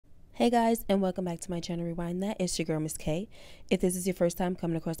Hey guys, and welcome back to my channel Rewind That. It's your girl Miss K. If this is your first time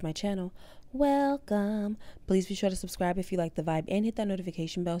coming across my channel, welcome. Please be sure to subscribe if you like the vibe and hit that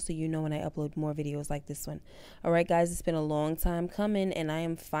notification bell so you know when I upload more videos like this one. Alright guys, it's been a long time coming and I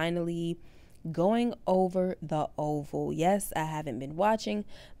am finally going over The Oval. Yes, I haven't been watching,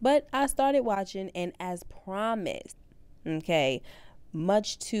 but I started watching, and as promised, okay,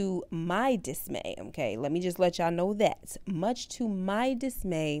 much to my dismay, okay, let me just let y'all know that, much to my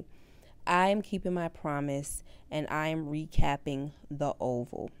dismay, I am keeping my promise and I am recapping The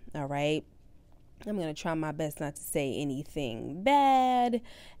Oval. All right. I'm going to try my best not to say anything bad,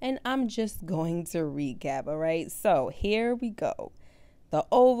 and I'm just going to recap. All right. So here we go. The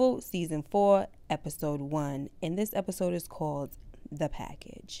Oval, season 4, episode 1. And this episode is called The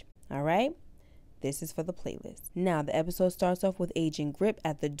Package. All right. This is for the playlist. Now, the episode starts off with Agent Grip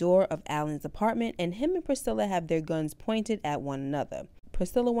at the door of Alan's apartment, and him and Priscilla have their guns pointed at one another.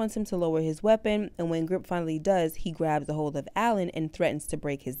 Priscilla wants him to lower his weapon, and when Grip finally does, he grabs a hold of Alan and threatens to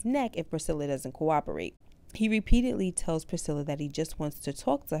break his neck if Priscilla doesn't cooperate. He repeatedly tells Priscilla that he just wants to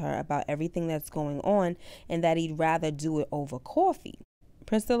talk to her about everything that's going on and that he'd rather do it over coffee.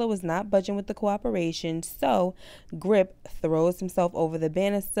 Priscilla was not budging with the cooperation, so Grip throws himself over the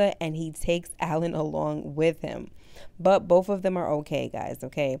banister and he takes Alan along with him. But both of them are okay, guys,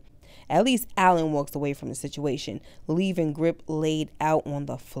 okay? At least Alan walks away from the situation, leaving Grip laid out on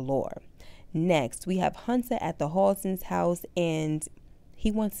the floor. Next, we have Hunter at the Halston's house, and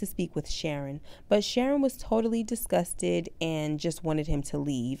he wants to speak with Sharon. But Sharon was totally disgusted and just wanted him to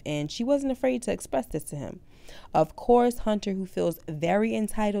leave, and she wasn't afraid to express this to him. Of course, Hunter, who feels very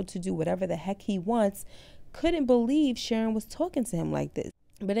entitled to do whatever the heck he wants, couldn't believe Sharon was talking to him like this.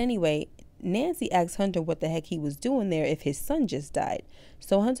 But anyway, Nancy asks Hunter what the heck he was doing there if his son just died.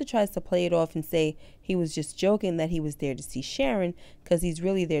 So Hunter tries to play it off and say he was just joking that he was there to see Sharon because he's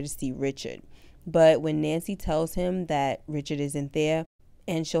really there to see Richard. But when Nancy tells him that Richard isn't there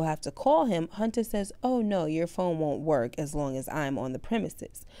and she'll have to call him, Hunter says, "Oh no, your phone won't work as long as I'm on the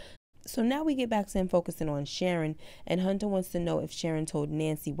premises." So now we get back to him focusing on Sharon, and Hunter wants to know if Sharon told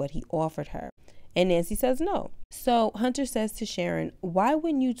Nancy what he offered her. And Nancy says no. So Hunter says to Sharon, "Why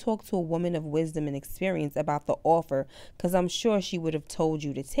wouldn't you talk to a woman of wisdom and experience about the offer? Because I'm sure she would have told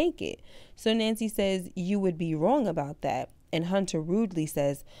you to take it." So Nancy says, "You would be wrong about that." And Hunter rudely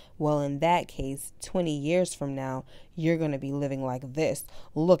says, "Well, in that case, 20 years from now, you're going to be living like this,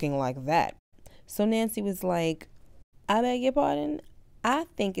 looking like that." So Nancy was like, "I beg your pardon? I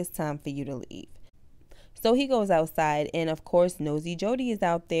think it's time for you to leave." So he goes outside, and of course Nosy Jody is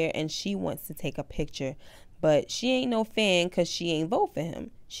out there and she wants to take a picture, but she ain't no fan because she ain't vote for him.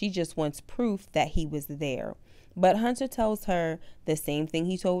 She just wants proof that he was there. But Hunter tells her the same thing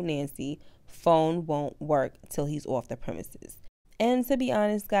he told Nancy: phone won't work till he's off the premises. And to be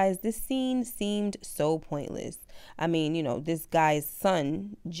honest, guys, this scene seemed so pointless. I mean, you know, this guy's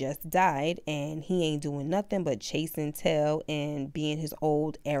son just died and he ain't doing nothing but chasing tail and being his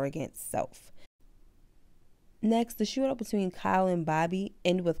old arrogant self. Next, the shootout between Kyle and Bobby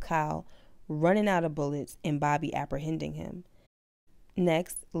end with Kyle running out of bullets and Bobby apprehending him.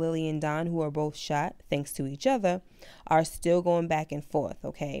 Next, Lily and Don, who are both shot thanks to each other, are still going back and forth,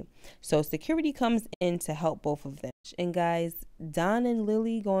 okay? So security comes in to help both of them. And guys, Don and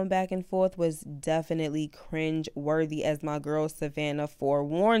Lily going back and forth was definitely cringe-worthy, as my girl Savannah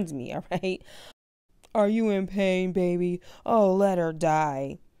forewarned me, all right? "Are you in pain, baby? Oh, let her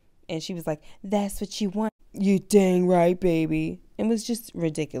die." And she was like, "That's what you want. You dang right, baby." It was just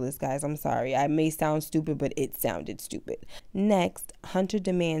ridiculous, guys. I'm sorry. I may sound stupid, but it sounded stupid. Next, Hunter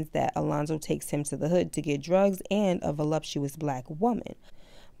demands that Alonzo takes him to the hood to get drugs and a voluptuous black woman.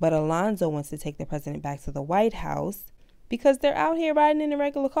 But Alonzo wants to take the president back to the White House because they're out here riding in a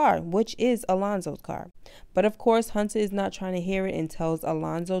regular car, which is Alonzo's car. But of course, Hunter is not trying to hear it and tells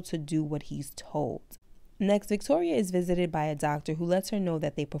Alonzo to do what he's told. Next, Victoria is visited by a doctor who lets her know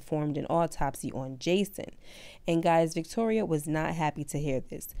that they performed an autopsy on Jason. And guys, Victoria was not happy to hear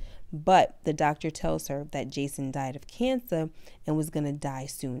this. But the doctor tells her that Jason died of cancer and was going to die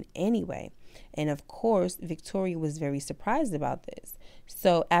soon anyway. And of course, Victoria was very surprised about this.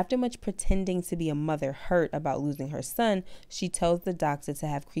 So after much pretending to be a mother hurt about losing her son, she tells the doctor to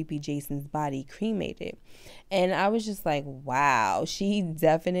have creepy Jason's body cremated. And I was just like, wow, she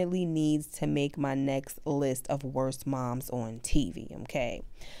definitely needs to make my next list of worst moms on TV, okay?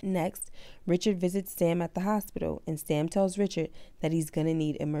 Next, Richard visits Sam at the hospital, and Sam tells Richard that he's gonna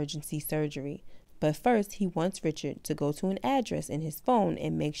need emergency surgery. But first, he wants Richard to go to an address in his phone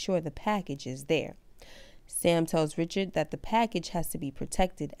and make sure the package is there. Sam tells Richard that the package has to be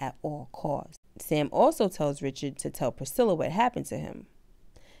protected at all costs. Sam also tells Richard to tell Priscilla what happened to him.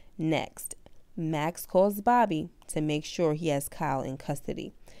 Next, Max calls Bobby to make sure he has Kyle in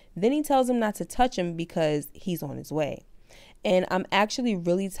custody. Then he tells him not to touch him because he's on his way. And I'm actually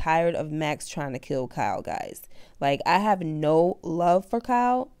really tired of Max trying to kill Kyle, guys. Like, I have no love for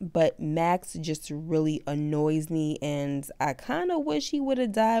Kyle, but Max just really annoys me, and I kind of wish he would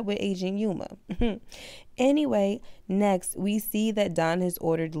have died with Agent Yuma. Anyway, next, we see that Don has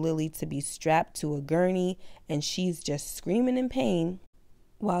ordered Lily to be strapped to a gurney, and she's just screaming in pain,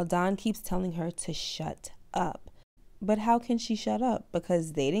 while Don keeps telling her to shut up. But how can she shut up?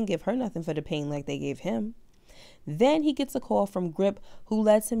 Because they didn't give her nothing for the pain like they gave him. Then he gets a call from Grip, who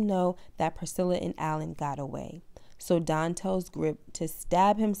lets him know that Priscilla and Alan got away. So Don tells Grip to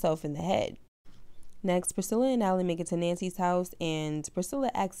stab himself in the head. Next, Priscilla and Alan make it to Nancy's house, and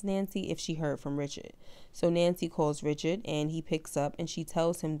Priscilla asks Nancy if she heard from Richard. So Nancy calls Richard, and he picks up, and she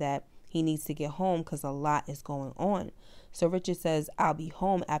tells him that he needs to get home because a lot is going on. So Richard says, "I'll be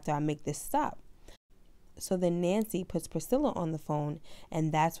home after I make this stop." So then Nancy puts Priscilla on the phone,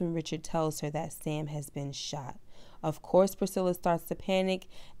 and that's when Richard tells her that Sam has been shot. Of course, Priscilla starts to panic,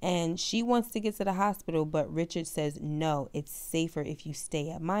 and she wants to get to the hospital, but Richard says, "No, it's safer if you stay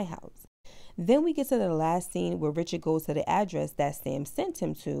at my house." Then we get to the last scene where Richard goes to the address that Sam sent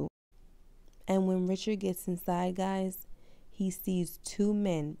him to. And when Richard gets inside, guys, he sees two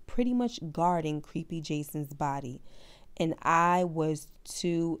men pretty much guarding creepy Jason's body. And I was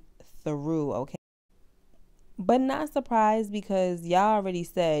too through, okay? But not surprised because y'all already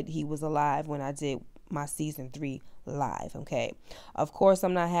said he was alive when I did my season 3 live, okay? Of course,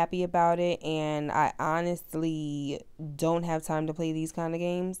 I'm not happy about it, and I honestly don't have time to play these kind of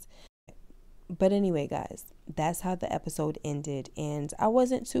games. But anyway, guys, that's how the episode ended, and I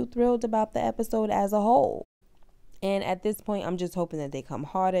wasn't too thrilled about the episode as a whole. And at this point, I'm just hoping that they come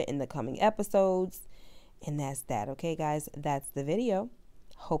harder in the coming episodes. And that's that, okay, guys? That's the video.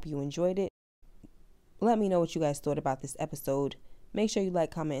 Hope you enjoyed it. Let me know what you guys thought about this episode. Make sure you like,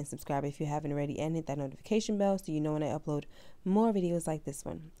 comment, and subscribe if you haven't already, and hit that notification bell so you know when I upload more videos like this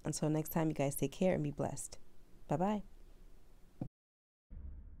one. Until next time, you guys take care and be blessed. Bye-bye.